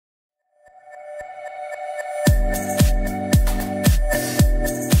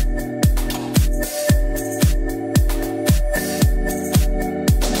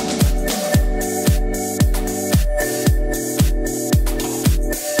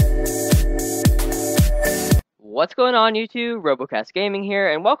What's going on, YouTube? RoboKast Gaming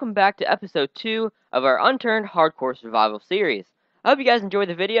here, and welcome back to episode 2 of our Unturned Hardcore Survival series. I hope you guys enjoyed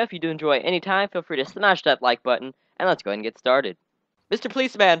the video. If you do enjoy it anytime, feel free to smash that like button, and let's go ahead and get started. Mr.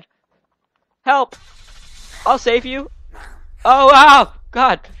 Policeman! Help! I'll save you! Oh, wow!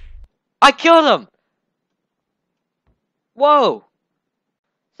 God! I killed him! Whoa!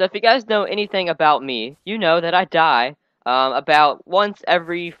 So if you guys know anything about me, you know that I die about once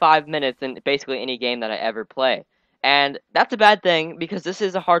every 5 minutes in basically any game that I ever play. And that's a bad thing because this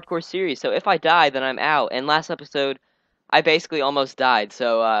is a hardcore series, so if I die, then I'm out. And last episode, I basically almost died.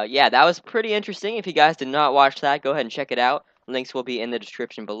 So yeah, that was pretty interesting. If you guys did not watch that, go ahead and check it out. Links will be in the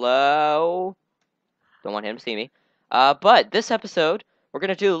description below. Don't want him to see me. But this episode, we're going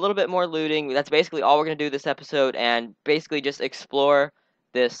to do a little bit more looting. That's basically all we're going to do this episode, and basically just explore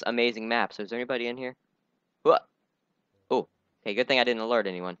this amazing map. So is there anybody in here? What? Oh, okay, good thing I didn't alert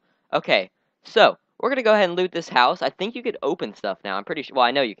anyone. Okay, so we're going to go ahead and loot this house. I think you could open stuff now. I'm pretty sure. Well,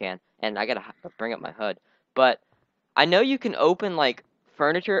 I know you can, and I got to bring up my HUD. But I know you can open, like,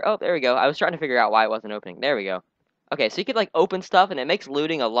 furniture. Oh, there we go. I was trying to figure out why it wasn't opening. There we go. Okay, so you could, like, open stuff, and it makes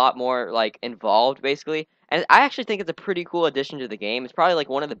looting a lot more, like, involved, basically. And I actually think it's a pretty cool addition to the game. It's probably, like,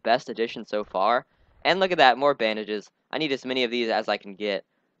 one of the best additions so far. And look at that, more bandages. I need as many of these as I can get.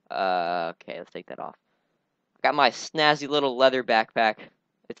 Okay, let's take that off. I got my snazzy little leather backpack.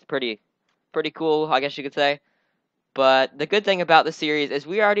 It's pretty cool, I guess you could say. But the good thing about the series is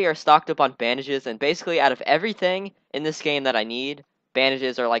we already are stocked up on bandages, and basically out of everything in this game that I need,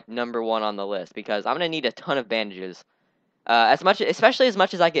 bandages are like #1 on the list because I'm gonna need a ton of bandages. Especially as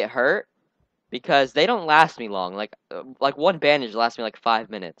much as I get hurt, because they don't last me long. Like one bandage lasts me like 5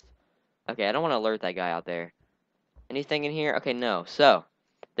 minutes. Okay, I don't want to alert that guy out there. Anything in here? Okay, no. So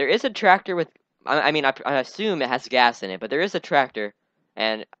there is a tractor with. I mean, I assume it has gas in it, but there is a tractor,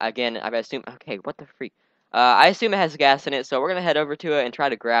 and again, I assume. Okay, what the freak? I assume it has gas in it, so we're gonna head over to it and try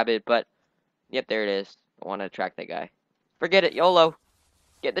to grab it. But yep, there it is. I want to track that guy. Forget it, YOLO.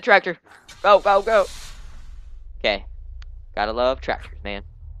 Get the tractor. Go, go, go. Okay, gotta love tractors, man.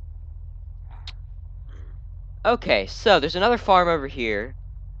 Okay, so there's another farm over here,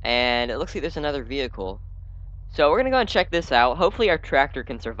 and it looks like there's another vehicle. So we're gonna go and check this out. Hopefully our tractor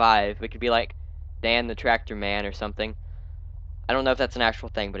can survive. We could be like Dan the Tractor Man or something. I don't know if that's an actual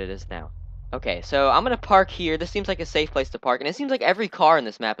thing, but it is now. Okay, so I'm gonna park here. This seems like a safe place to park, and it seems like every car in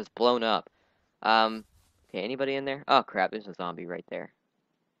this map is blown up. Okay, anybody in there? Oh crap, there's a zombie right there.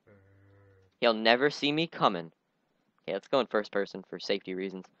 He'll never see me coming. Okay, let's go in first person for safety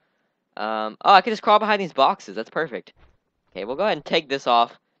reasons. Oh, I can just crawl behind these boxes. That's perfect. Okay, we'll go ahead and take this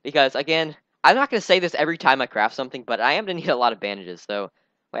off, because, again, I'm not going to say this every time I craft something, but I am going to need a lot of bandages, so...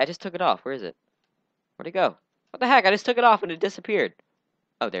 Wait, I just took it off. Where is it? Where'd it go? What the heck? I just took it off and it disappeared.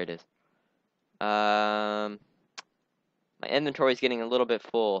 Oh, there it is. My inventory's getting a little bit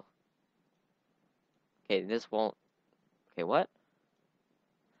full. Okay, this won't... Okay, what?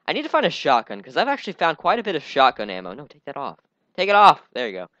 I need to find a shotgun, because I've actually found quite a bit of shotgun ammo. No, take that off. Take it off! There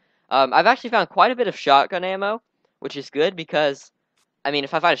you go. I've actually found quite a bit of shotgun ammo, which is good because, I mean,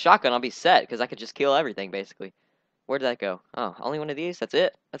 if I find a shotgun, I'll be set, because I could just kill everything, basically. Where did that go? Oh, only one of these? That's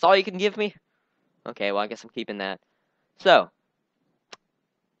it? That's all you can give me? Okay, well, I guess I'm keeping that. So,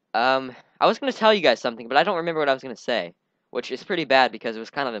 I was going to tell you guys something, but I don't remember what I was going to say, which is pretty bad because it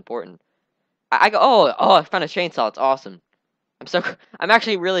was kind of important. Oh, I found a chainsaw. It's awesome. I'm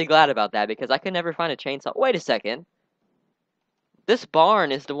actually really glad about that because I could never find a chainsaw. Wait a second. This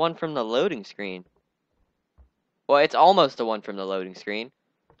barn is the one from the loading screen. Well, it's almost the one from the loading screen.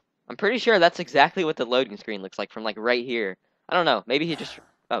 I'm pretty sure that's exactly what the loading screen looks like from, like, right here. I don't know. Maybe he just...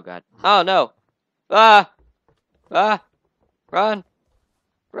 Oh, God. Oh, no. Ah! Ah! Run!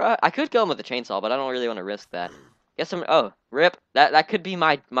 Run! I could kill him with a chainsaw, but I don't really want to risk that. Guess I'm... Oh, rip. That could be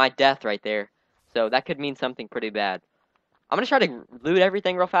my death right there. So that could mean something pretty bad. I'm going to try to loot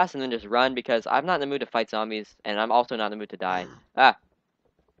everything real fast and then just run because I'm not in the mood to fight zombies, and I'm also not in the mood to die. Ah!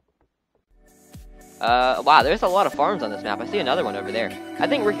 Wow, there's a lot of farms on this map. I see another one over there. I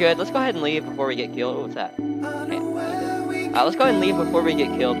think we're good. Let's go ahead and leave before we get killed. Oh, what's that? Okay. Let's go ahead and leave before we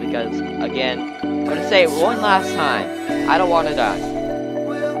get killed because, again, I'm going to say it one last time. I don't want to die.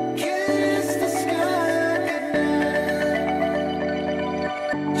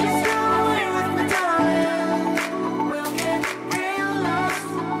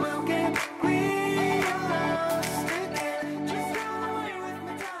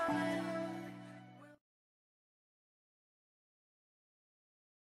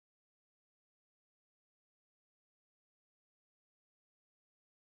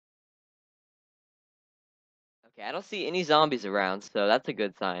 Okay, I don't see any zombies around, so that's a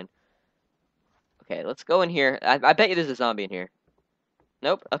good sign. Okay, let's go in here. I bet you there's a zombie in here.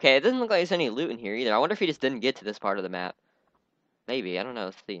 Nope. Okay, it doesn't look like there's any loot in here either. I wonder if he just didn't get to this part of the map. Maybe, I don't know.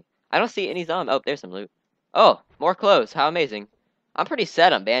 Let's see. I don't see any zombie. Oh, there's some loot. Oh, more clothes. How amazing. I'm pretty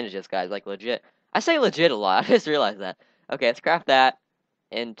set on bandages, guys. Like, legit. I say legit a lot. I just realized that. Okay, let's craft that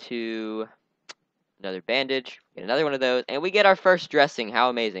into another bandage. Get another one of those. And we get our first dressing. How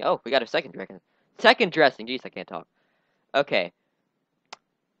amazing. Oh, we got a second dressing. Second dressing. Jeez, I can't talk. Okay.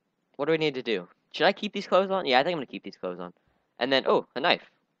 What do we need to do? Should I keep these clothes on? Yeah, I think I'm going to keep these clothes on. And then, oh, a knife.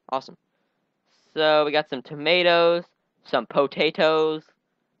 Awesome. So, we got some tomatoes, some potatoes,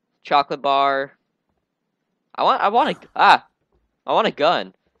 chocolate bar. I want a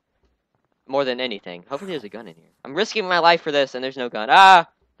gun. More than anything. Hopefully there's a gun in here. I'm risking my life for this, and there's no gun. Ah!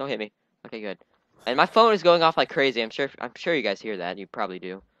 Don't hit me. Okay, good. And my phone is going off like crazy. I'm sure you guys hear that. You probably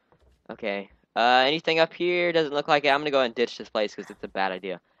do. Okay. Anything up here? Doesn't look like it. I'm gonna go ahead and ditch this place because it's a bad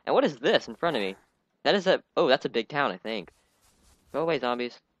idea. And what is this in front of me? That is a... Oh, that's a big town, I think. Go away,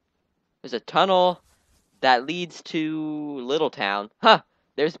 zombies. There's a tunnel that leads to Little Town. Huh!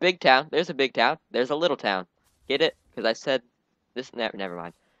 There's big town. There's a big town. There's a little town. Get it? Because I said this... Never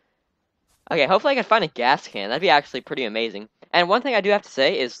mind. Okay, hopefully I can find a gas can. That'd be actually pretty amazing. And one thing I do have to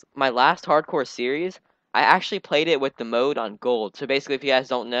say is my last hardcore series, I actually played it with the mode on gold. So basically, if you guys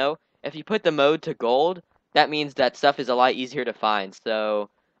don't know, if you put the mode to gold, that means that stuff is a lot easier to find. So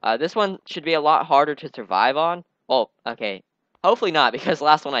this one should be a lot harder to survive on. Well, okay, hopefully not, because the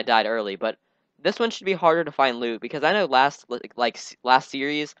last one I died early. But this one should be harder to find loot, because I know last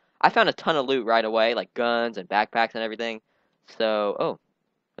series, I found a ton of loot right away, like guns and backpacks and everything. So, oh,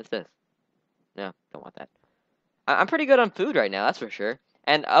 what's this? No, don't want that. I'm pretty good on food right now, that's for sure.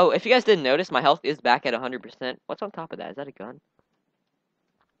 And, oh, if you guys didn't notice, my health is back at 100%. What's on top of that? Is that a gun?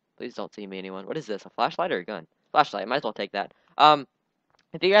 Please don't see me, anyone. What is this, a flashlight or a gun? Flashlight, might as well take that.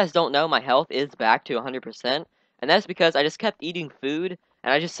 If you guys don't know, my health is back to 100%. And that's because I just kept eating food,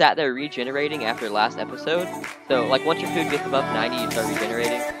 and I just sat there regenerating after last episode. So, like, once your food gets above 90, you start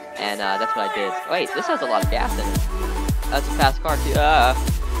regenerating. And, that's what I did. Wait, this has a lot of gas in it. That's a fast car, too.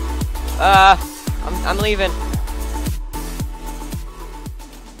 I'm leaving.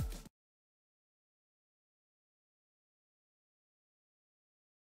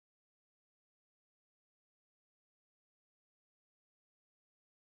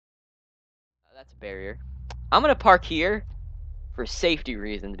 That's a barrier. I'm gonna park here for safety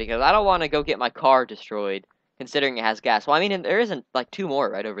reasons because I don't want to go get my car destroyed, considering it has gas. Well, I mean, there isn't like two more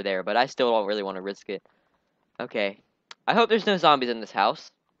right over there, but I still don't really want to risk it. Okay. I hope there's no zombies in this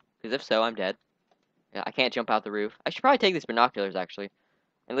house, because if so, I'm dead. Yeah, I can't jump out the roof. I should probably take these binoculars, actually.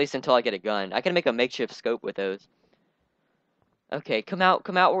 At least until I get a gun. I can make a makeshift scope with those. Okay, come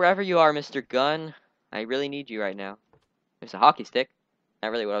out wherever you are, Mr. Gun. I really need you right now. There's a hockey stick.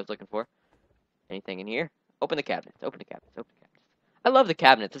 Not really what I was looking for. Anything in here? Open the cabinets, open the cabinets, open the cabinets. I love the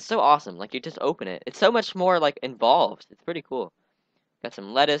cabinets. It's so awesome. Like, you just open it. It's so much more, like, involved. It's pretty cool. Got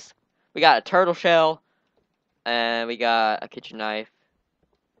some lettuce. We got a turtle shell. And we got a kitchen knife.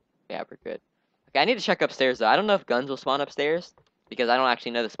 Yeah, we're good. Okay, I need to check upstairs, though. I don't know if guns will spawn upstairs, because I don't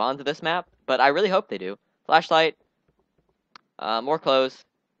actually know the spawns of this map, but I really hope they do. Flashlight. More clothes.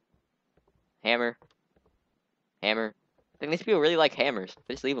 Hammer. Hammer. I think these people really like hammers.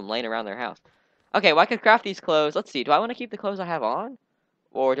 They just leave them laying around their house. Okay, well, I could craft these clothes. Let's see. Do I want to keep the clothes I have on?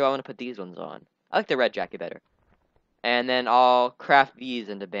 Or do I want to put these ones on? I like the red jacket better. And then I'll craft these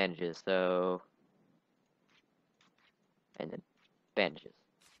into bandages. So... And then bandages.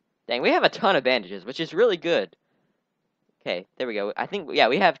 Dang, we have a ton of bandages, which is really good. Okay, there we go. I think, yeah,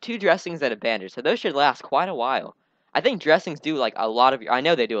 we have 2 dressings and a bandage. So those should last quite a while. I think dressings do, like, a lot of your... I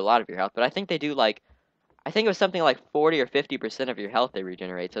know they do a lot of your health, but I think they do, like... I think it was something like 40 or 50% of your health they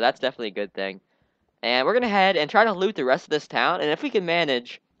regenerate. So that's definitely a good thing. And we're going to head and try to loot the rest of this town. And if we can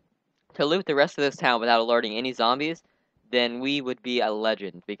manage to loot the rest of this town without alerting any zombies, then we would be a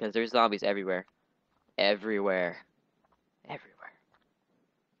legend. Because there's zombies everywhere. Everywhere. Everywhere.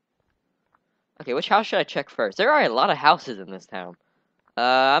 Okay, which house should I check first? There are a lot of houses in this town.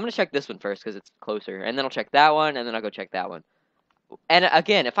 I'm going to check this one first because it's closer. And then I'll check that one, and then I'll go check that one. And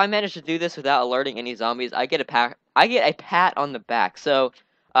again, if I manage to do this without alerting any zombies, I get a pat on the back. So,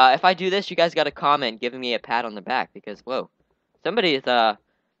 if I do this, you guys got to comment giving me a pat on the back because whoa, somebody is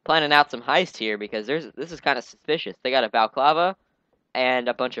planning out some heist here because this is kind of suspicious. They got a balaclava and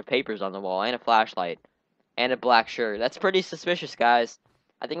a bunch of papers on the wall and a flashlight and a black shirt. That's pretty suspicious, guys.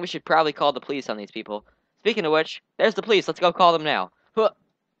 I think we should probably call the police on these people. Speaking of which, there's the police. Let's go call them now.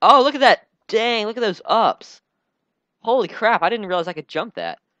 Oh, look at that! Dang, look at those ups. Holy crap, I didn't realize I could jump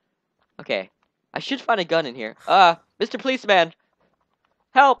that. Okay. I should find a gun in here. Mr. Policeman!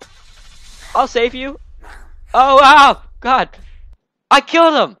 Help! I'll save you. Oh, wow. God. I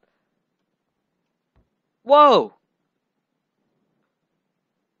killed him. Whoa.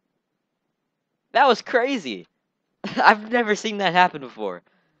 That was crazy. I've never seen that happen before.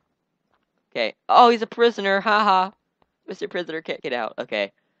 Okay. Oh, he's a prisoner. Haha. Mr. Prisoner can't get out.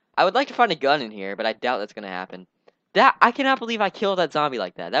 Okay. I would like to find a gun in here, but I doubt that's going to happen. I cannot believe I killed that zombie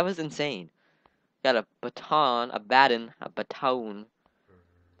like that. That was insane. Got a baton, a baton.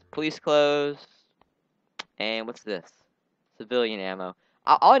 Police clothes. And what's this? Civilian ammo.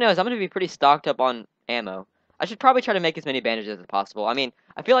 All I know is I'm going to be pretty stocked up on ammo. I should probably try to make as many bandages as possible. I mean,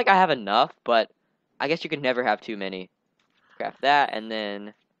 I feel like I have enough, but I guess you could never have too many. Craft that, and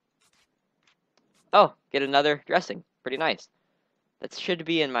then... Oh, get another dressing. Pretty nice. That should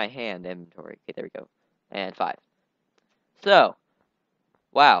be in my hand inventory. Okay, there we go. And 5. So,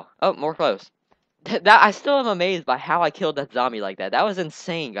 wow. Oh, more clothes. I still am amazed by how I killed that zombie like that. That was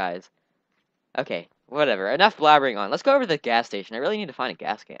insane, guys. Okay, whatever. Enough blabbering on. Let's go over to the gas station. I really need to find a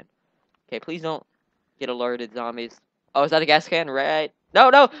gas can. Okay, please don't get alerted, zombies. Oh, is that a gas can? Right. No,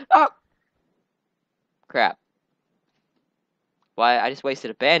 no! Oh! Crap. Why, I just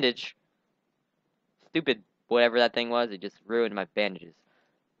wasted a bandage. Stupid whatever that thing was, it just ruined my bandages.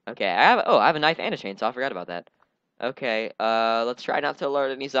 Okay, I have a knife and a chainsaw. I forgot about that. Okay, let's try not to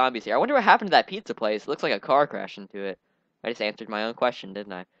alert any zombies here. I wonder what happened to that pizza place. It looks like a car crashed into it. I just answered my own question,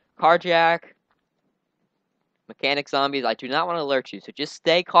 didn't I? Carjack. Mechanic zombies, I do not want to alert you, so just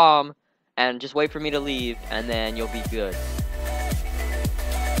stay calm and just wait for me to leave, and then you'll be good.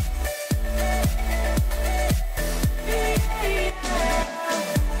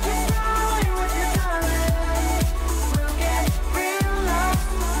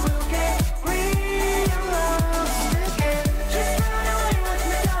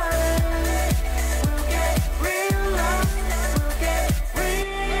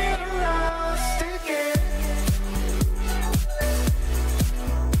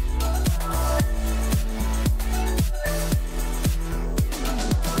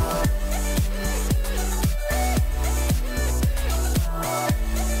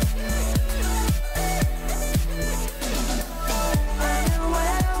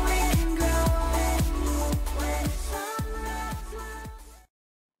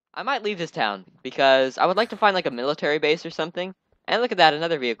 I might leave this town, because I would like to find, like, a military base or something. And look at that,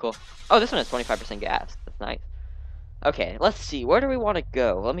 another vehicle. Oh, this one has 25% gas. That's nice. Okay, let's see. Where do we want to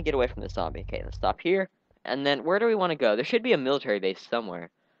go? Let me get away from this zombie. Okay, let's stop here. And then, where do we want to go? There should be a military base somewhere.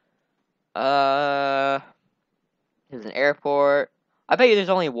 There's an airport. I bet you there's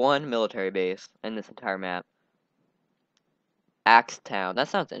only one military base in this entire map. Axetown. That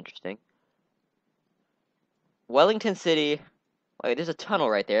sounds interesting. Wellington City. Wait, there's a tunnel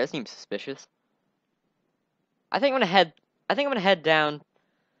right there. That seems suspicious. I think I'm gonna head down.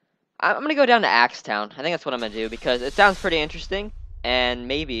 I'm gonna go down to Axetown. I think that's what I'm gonna do because it sounds pretty interesting. And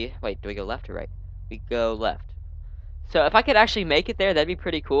maybe, wait, do we go left or right? We go left. So if I could actually make it there, that'd be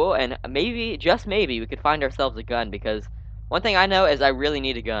pretty cool. And maybe, just maybe, we could find ourselves a gun because one thing I know is I really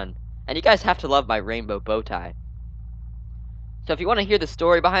need a gun. And you guys have to love my rainbow bow tie. So if you want to hear the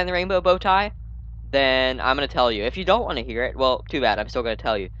story behind the rainbow bow tie, then I'm going to tell you. If you don't want to hear it, well, too bad. I'm still going to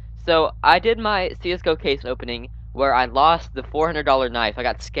tell you. So, I did my CSGO case opening where I lost the $400 knife. I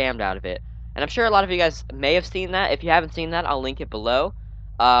got scammed out of it. And I'm sure a lot of you guys may have seen that. If you haven't seen that, I'll link it below.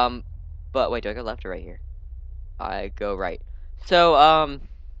 But wait, do I go left or right here? I go right. So,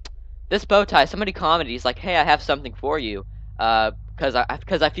 this bow tie, somebody commented, he's like, hey, I have something for you. Because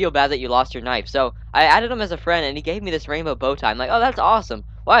I feel bad that you lost your knife. So, I added him as a friend, and he gave me this rainbow bow tie. I'm like, oh, that's awesome.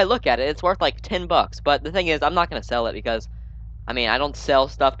 Well, I look at it, it's worth like $10, but the thing is, I'm not going to sell it because, I mean, I don't sell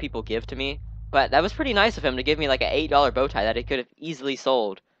stuff people give to me, but that was pretty nice of him to give me like an $8 bow tie that he could have easily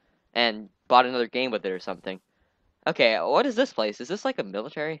sold and bought another game with it or something. Okay, what is this place? Is this like a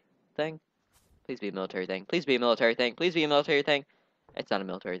military thing? Please be a military thing. Please be a military thing. Please be a military thing. It's not a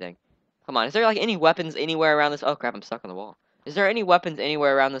military thing. Come on, is there like any weapons anywhere around this? Oh crap, I'm stuck on the wall. Is there any weapons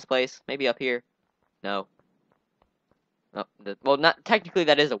anywhere around this place? Maybe up here? No. Oh, well, not technically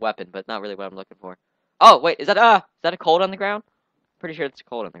that is a weapon, but not really what I'm looking for. Oh, wait, is that a cold on the ground? Pretty sure it's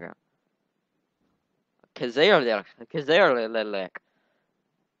cold on the ground.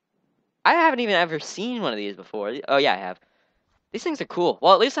 I haven't even ever seen one of these before. Oh, yeah, I have. These things are cool.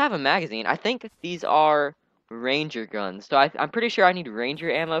 Well, at least I have a magazine. I think these are Ranger guns. So I'm pretty sure I need Ranger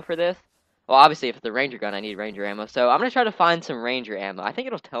ammo for this. Well, obviously, if it's a Ranger gun, I need Ranger ammo. So I'm going to try to find some Ranger ammo. I think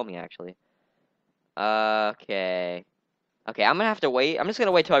it'll tell me, actually. Okay. Okay, I'm gonna have to wait. I'm just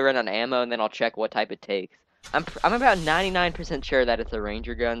gonna wait till I run out of ammo, and then I'll check what type it takes. I'm about 99% sure that it's a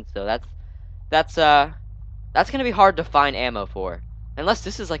Ranger gun, so that's gonna be hard to find ammo for. Unless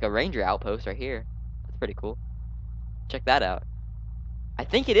this is like a ranger outpost right here. That's pretty cool. Check that out. I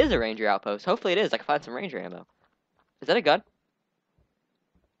think it is a ranger outpost. Hopefully it is. I can find some ranger ammo. Is that a gun?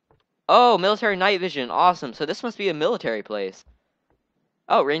 Oh, military night vision. Awesome. So this must be a military place.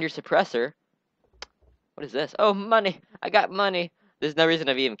 Oh, ranger suppressor. What is this? Oh, money. I got money. There's no reason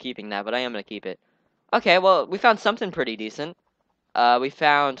of even keeping that, but I am going to keep it. Okay, well, we found something pretty decent. We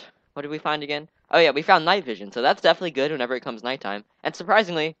found... What did we find again? Oh, yeah, we found night vision. So that's definitely good whenever it comes nighttime. And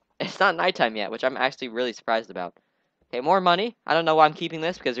surprisingly, it's not nighttime yet, which I'm actually really surprised about. Okay, more money. I don't know why I'm keeping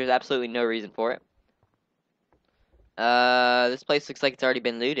this, because there's absolutely no reason for it. This place looks like it's already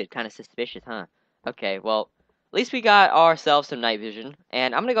been looted. Kind of suspicious, huh? Okay, well, at least we got ourselves some night vision.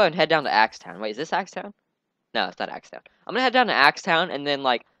 And I'm gonna go ahead and head down to Axetown. Wait, is this Axetown? No, it's not Axetown. I'm gonna head down to Axetown, and then,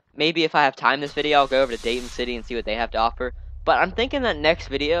 like, maybe if I have time this video, I'll go over to Dayton City and see what they have to offer. But I'm thinking that next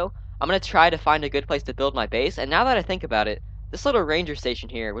video, I'm gonna try to find a good place to build my base. And now that I think about it, this little ranger station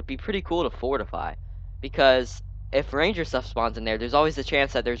here would be pretty cool to fortify. Because if ranger stuff spawns in there, there's always a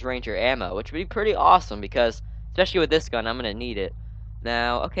chance that there's ranger ammo, which would be pretty awesome because... especially with this gun, I'm going to need it.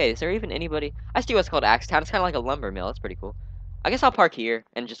 Now, okay, is there even anybody... I see what's called Axetown. It's kind of like a lumber mill. That's pretty cool. I guess I'll park here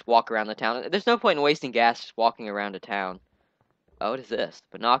and just walk around the town. There's no point in wasting gas just walking around a town. Oh, what is this?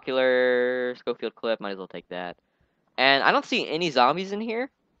 Binocular, Schofield clip. Might as well take that. And I don't see any zombies in here.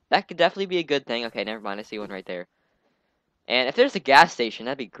 That could definitely be a good thing. Okay, never mind. I see one right there. And if there's a gas station,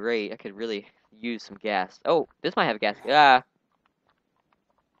 that'd be great. I could really use some gas. Oh, this might have a gas...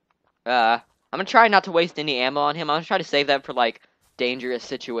 I'm gonna try not to waste any ammo on him. I'm gonna try to save that for, like, dangerous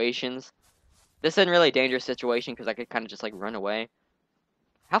situations. This isn't really a dangerous situation because I could kind of just, like, run away.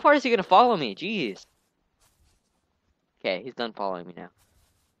 How far is he gonna follow me? Jeez. Okay, he's done following me now.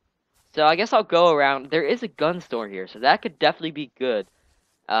 So I guess I'll go around. There is a gun store here, so that could definitely be good.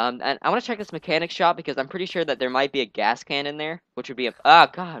 And I want to check this mechanic shop because I'm pretty sure that there might be a gas can in there, which would be a... oh,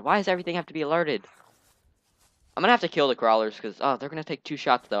 God, why does everything have to be alerted? I'm gonna have to kill the crawlers because, oh, they're gonna take 2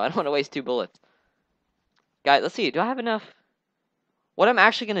 shots, though. I don't want to waste 2 bullets. Guys, let's see. Do I have enough? What I'm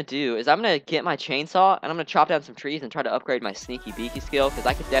actually going to do is I'm going to get my chainsaw, and I'm going to chop down some trees and try to upgrade my sneaky beaky skill, because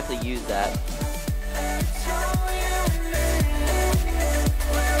I could definitely use that.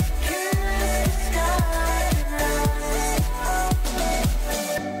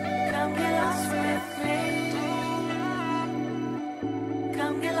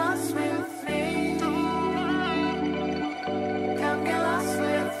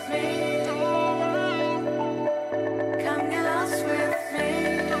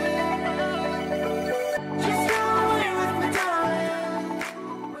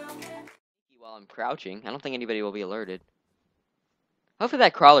 Crouching. I don't think anybody will be alerted. Hopefully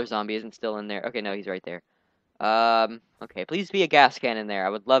that crawler zombie isn't still in there. Okay, no, he's right there. Okay, please be a gas can in there. I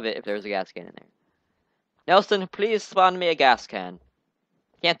would love it if there was a gas can in there. Nelson, please spawn me a gas can.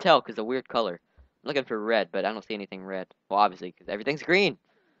 Can't tell because of weird color. I'm looking for red, but I don't see anything red. Well, obviously, because everything's green.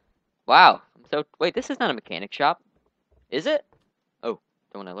 Wow. So, wait, this is not a mechanic shop. Is it? Oh,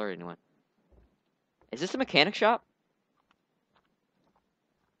 don't want to alert anyone. Is this a mechanic shop?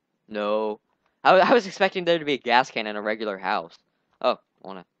 No. I was expecting there to be a gas can in a regular house. Oh, I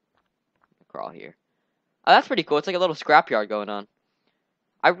want to crawl here. Oh, that's pretty cool. It's like a little scrapyard going on.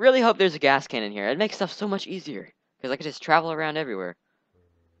 I really hope there's a gas can in here. It makes stuff so much easier. Because I can just travel around everywhere.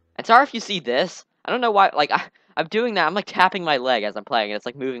 And sorry if you see this. I don't know why, like, I'm doing that. I'm, like, tapping my leg as I'm playing, and it's,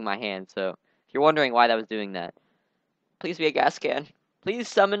 like, moving my hand. So, if you're wondering why that was doing that. Please be a gas can. Please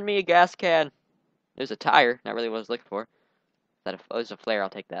summon me a gas can. There's a tire. Not really what I was looking for. Oh, there's a flare. I'll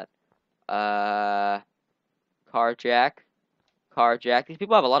take that. Car jack. Car jack. These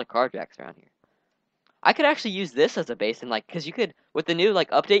people have a lot of car jacks around here. I could actually use this as a base, and, like, because you could, with the new, like,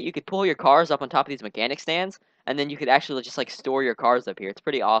 update, you could pull your cars up on top of these mechanic stands, and then you could actually just, like, store your cars up here. It's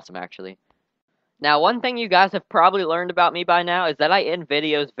pretty awesome, actually. Now, one thing you guys have probably learned about me by now is that I end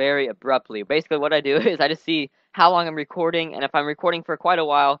videos very abruptly. Basically, what I do is I just see how long I'm recording, and if I'm recording for quite a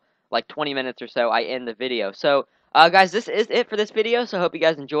while, like 20 minutes or so, I end the video. So, guys, this is it for this video, so I hope you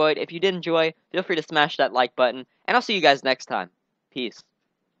guys enjoyed. If you did enjoy, feel free to smash that like button, and I'll see you guys next time. Peace.